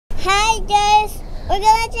Hi guys, we're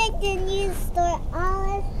gonna check the new store.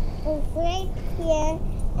 Ollies is right here,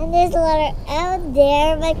 and there's a letter out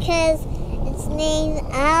there because it's named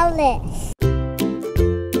Ollies.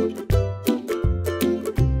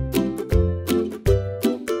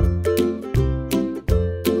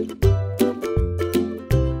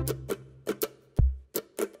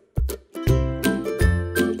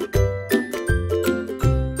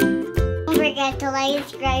 Don't forget to like and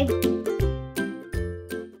subscribe.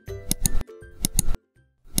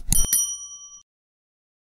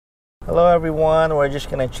 Hello everyone, we're just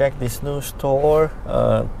gonna check this new store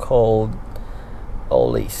called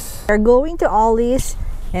Ollies. We're going to Ollies,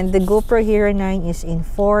 and the GoPro Hero9 is in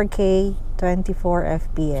 4K 24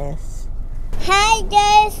 FPS. Hi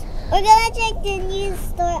guys, we're gonna check the new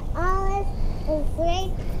store. Ollies is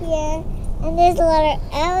right here, and there's a letter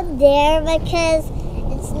out there because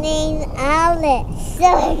it's named Ollies.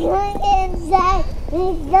 So we're going inside.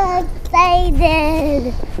 We're so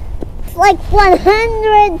excited. It's like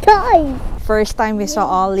 100 toys. First time we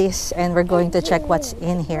saw Ollies, and we're going to check what's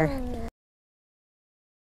in here.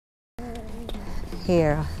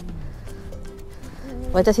 Here.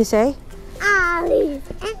 What does he say? Ollies,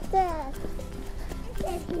 enter.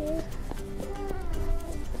 Enter.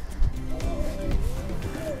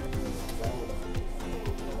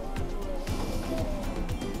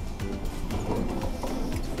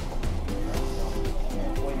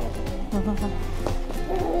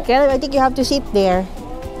 Caleb, I think you have to sit there.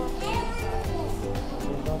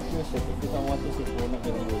 Don't use it. If you don't want to sit, we're not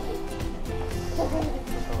gonna use it.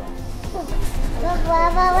 But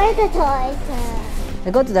where's the toys?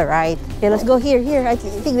 We go to the right. Okay, let's go here. Here, I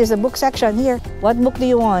think there's a book section here. What book do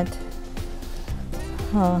you want?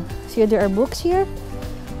 See, there are books here.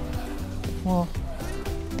 Oh.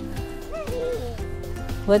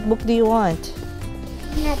 What book do you want?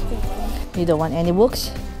 Nothing. You don't want any books?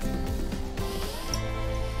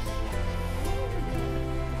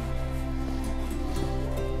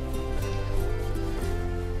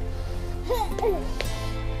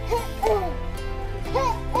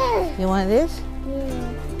 You want this?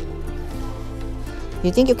 Yeah.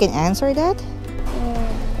 You think you can answer that?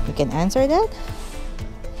 Yeah. You can answer that?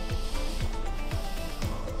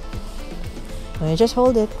 Well, you just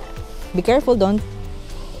hold it. Be careful, don't.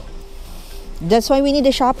 That's why we need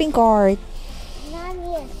a shopping cart. Not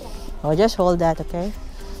here. Oh, just hold that, okay?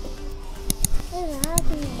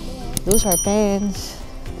 Those are pens.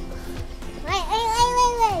 Wait.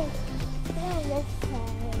 Oh, this side.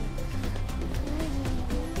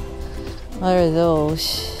 What are those?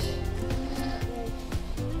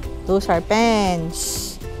 Those are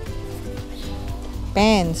pens.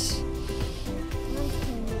 Pens.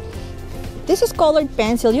 This is colored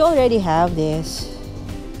pencil. You already have this.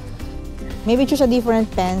 Maybe choose a different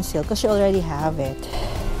pencil because you already have it.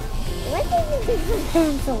 What is a different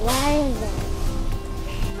pencil? Where is it?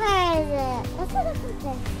 Where is it? What's a different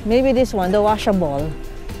pencil? Maybe this one, the washable.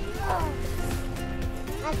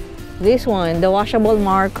 This one, the washable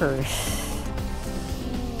markers.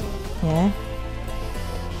 Yeah.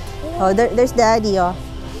 Oh, there's Daddy. Oh,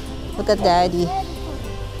 look at Daddy. No.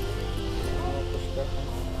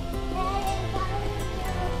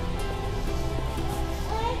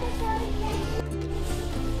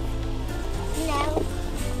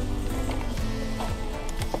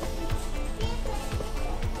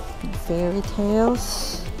 Fairy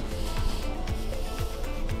tales.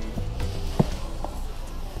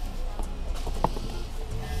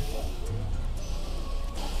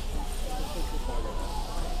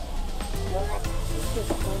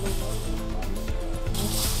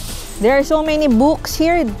 There are so many books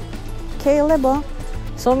here, Caleb. Oh.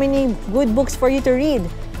 So many good books for you to read.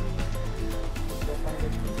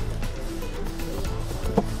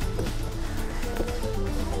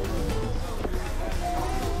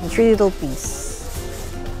 The 3 little piece.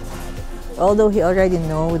 Although he already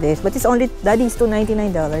know this, but it's only Daddy's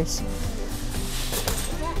 $299.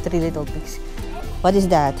 3 little piece. What is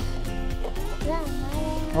that?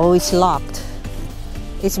 Oh, it's locked.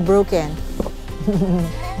 It's broken.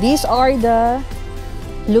 These are the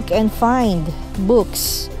look and find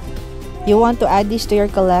books. You want to add this to your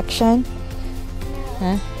collection?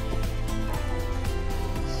 Huh?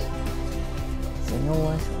 So no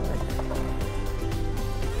one's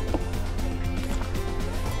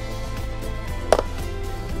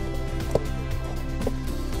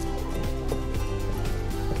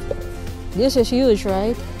This is huge,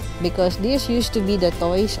 right? Because this used to be the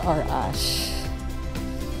Toys R Us.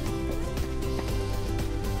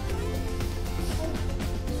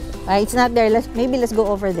 It's not there. Maybe let's go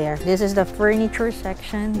over there. This is the furniture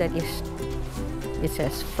section that is, it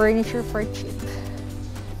says furniture for cheap.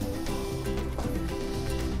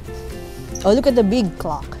 Oh, look at the big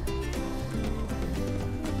clock.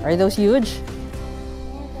 Are those huge?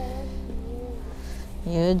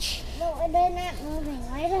 Huge. No, they're not moving.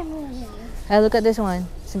 Why are they moving? Hey, look at this one.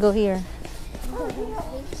 Let's go here.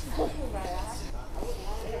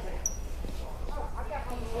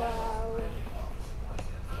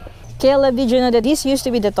 Caleb, did you know that this used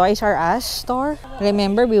to be the Toys R Us store?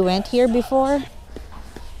 Remember, we went here before?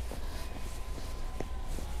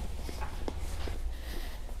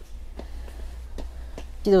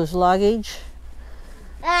 See those luggage?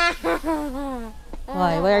 Why?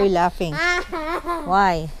 Why are you laughing?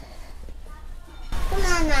 Why? Come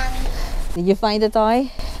on, Mommy. Did you find the toy?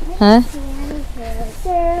 Huh?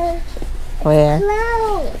 Sir, Where?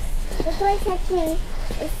 close. The toy section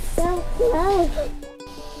is so close.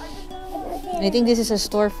 I think this is a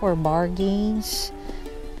store for bargains,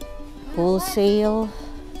 wholesale.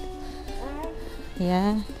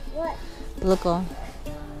 Yeah. What? Look, oh.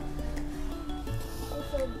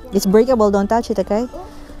 It's breakable. Don't touch it, okay?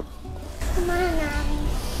 Come on, Mommy.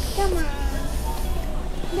 Come on.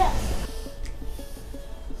 Yeah.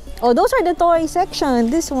 Oh, those are the toy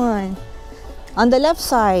section. This one. On the left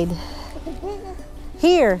side.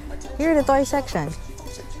 Here. Here, the toy section.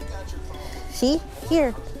 See?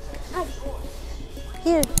 Here.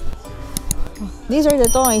 Here. These are the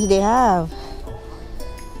toys they have.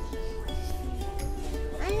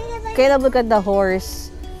 Caleb, look at the horse.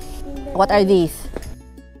 What are these?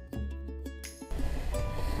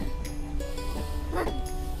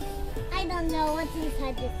 I don't know what's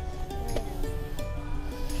inside this.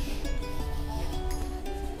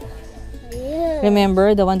 Yeah.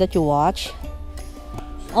 Remember the one that you watch?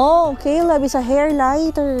 Oh, Caleb, it's a hair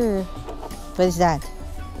lighter. What is that?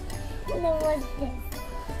 No, what's this?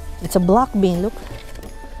 It's a block bean, look.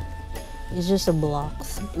 It's just a block.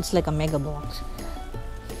 It's like a mega block.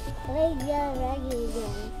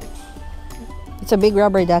 It's a big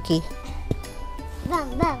rubber ducky.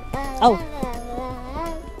 Oh.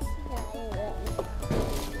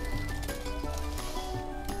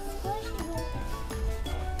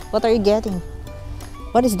 What are you getting?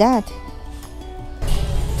 What is that?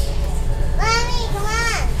 Mommy, come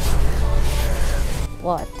on!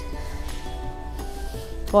 What?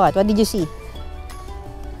 What? What did you see?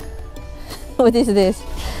 What is this?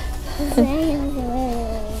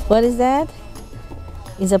 What is that?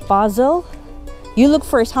 Is a puzzle? You look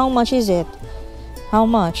first. How much is it? How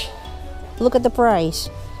much? Look at the price.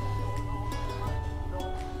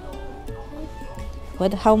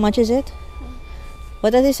 What? How much is it? What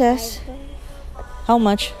does it says? How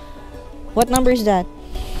much? What number is that?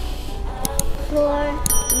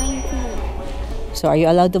 4.19. So are you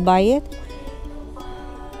allowed to buy it?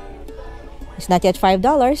 It's not yet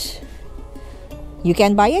 $5. You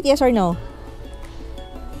can buy it, yes or no?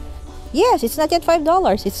 Yes, it's not yet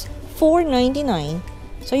 $5. It's $4.99.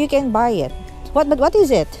 So you can buy it. But what is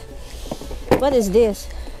it? What is this?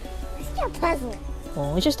 It's a puzzle.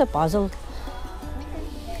 Oh, it's just a puzzle.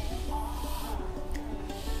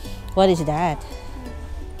 What is that?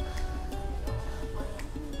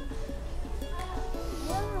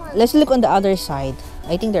 Let's look on the other side.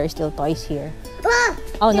 I think there are still toys here. Ah!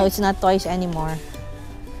 Oh no, it's not toys anymore.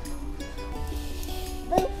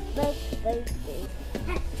 Boop, boop, boop, boop.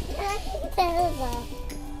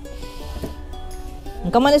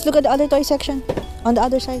 Come on, let's look at the other toy section. On the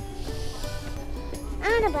other side. I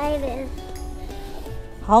want to buy this.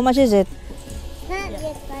 How much is it? Not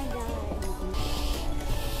yet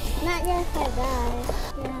 $5. Not yet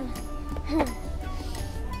 $5.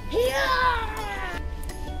 Yeah.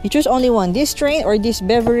 You choose only one. This train or this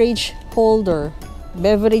beverage holder?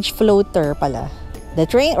 Beverage floater pala. The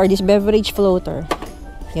train or this beverage floater?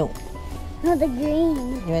 Yo. No, the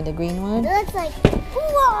green. You want the green It one? looks like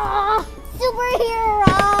whoa,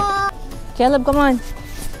 superhero. Caleb, come on.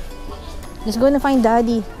 Let's go and find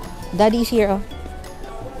Daddy. Daddy's here. Oh.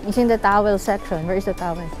 He's in the towel section. Where is the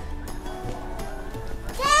towel?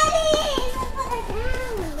 Daddy! Look what I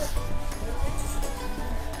found.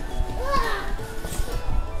 Whoa.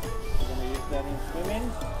 Gonna use that in swimming?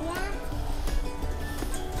 Yeah.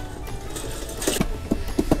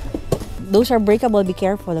 Those are breakable. Be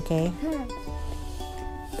careful, okay?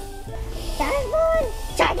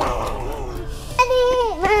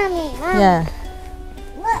 Mommy. Yeah.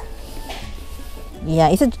 Look. Yeah,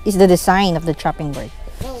 it's the design of the chopping board.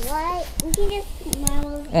 The what? We can just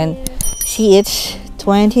marble And here. see, it's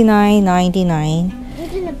 $29.99.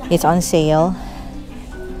 It's in the box. It's on sale.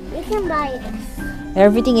 We can buy it.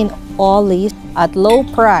 Everything in Ollies at low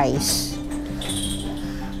price.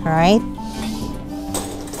 Alright?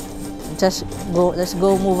 Just go, let's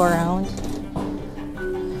go move around.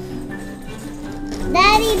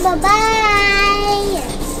 Daddy, bye-bye.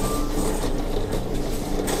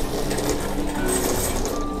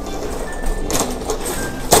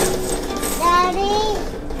 Daddy,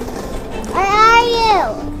 where are you?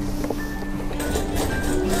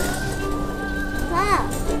 Paul.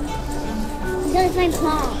 There's my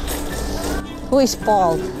Paul. Who is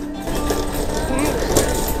Paul?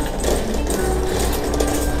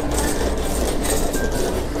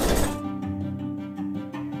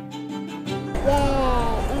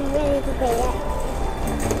 Yeah, I'm ready to play it.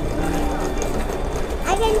 I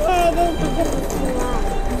can hear this because it's too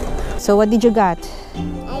loud. So what did you got? I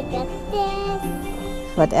got this.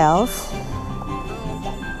 What else? I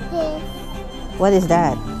got this. What is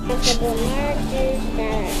that? Washable markers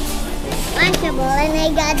that are washable, and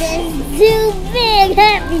I got this too big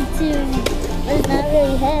heavy too. But it's not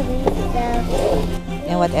really heavy, so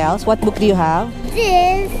And what else? What book do you have?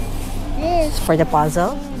 this For the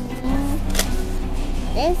puzzle?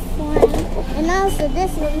 this one, and also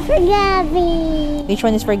this one for Gabby. Which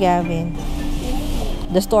one is for Gavin?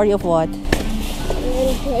 The story of what?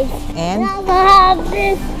 And? I have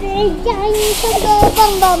this big giant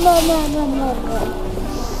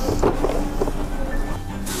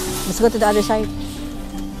Let's go to the other side.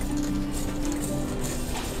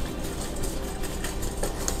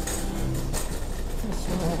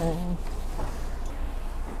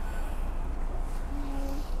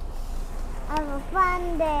 Have a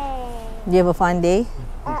fun day. Do you have a fun day?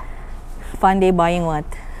 Fun day buying what?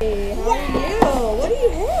 Hey, how are you? What do you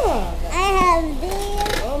have? I have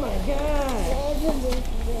this. Oh my god.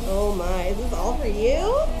 Oh my, is this all for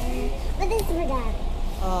you? But this is for Gabby.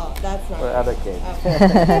 Oh, that's not For good. other kids.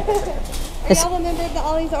 Are y'all a member of the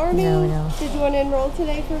Ollie's Army? No, no. Did you want to enroll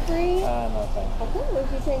today for free? No thanks. Okay, well,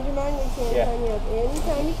 if you change your mind, we can Yeah. sign you up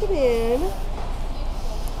anytime you come in.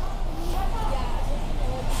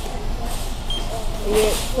 Are you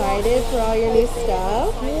excited for all your new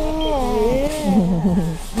stuff? Yeah.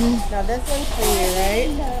 Now this one's for you,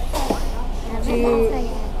 right?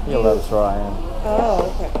 He loves Ryan. Oh,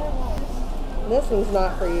 okay. This one's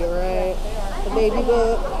not for you, right? The baby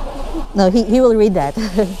book. No, he will read that.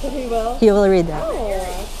 He will. He will read that. Oh.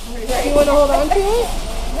 You want to hold on to it?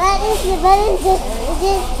 But it's just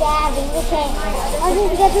Gabby. Okay. I'll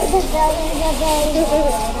just get this building.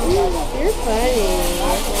 You're funny.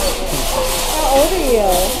 How old are you?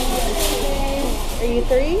 Are you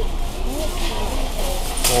 3?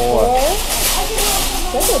 4.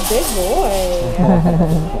 That's a big boy.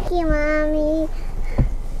 Thank you, Mommy,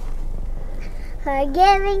 for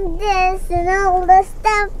giving this and all the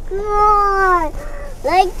stuff more.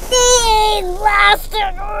 Like these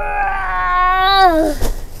blasted.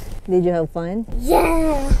 Did you have fun?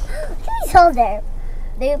 Yeah. Please hold there.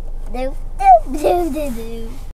 Doop, doop, doop, doop, doop, doop.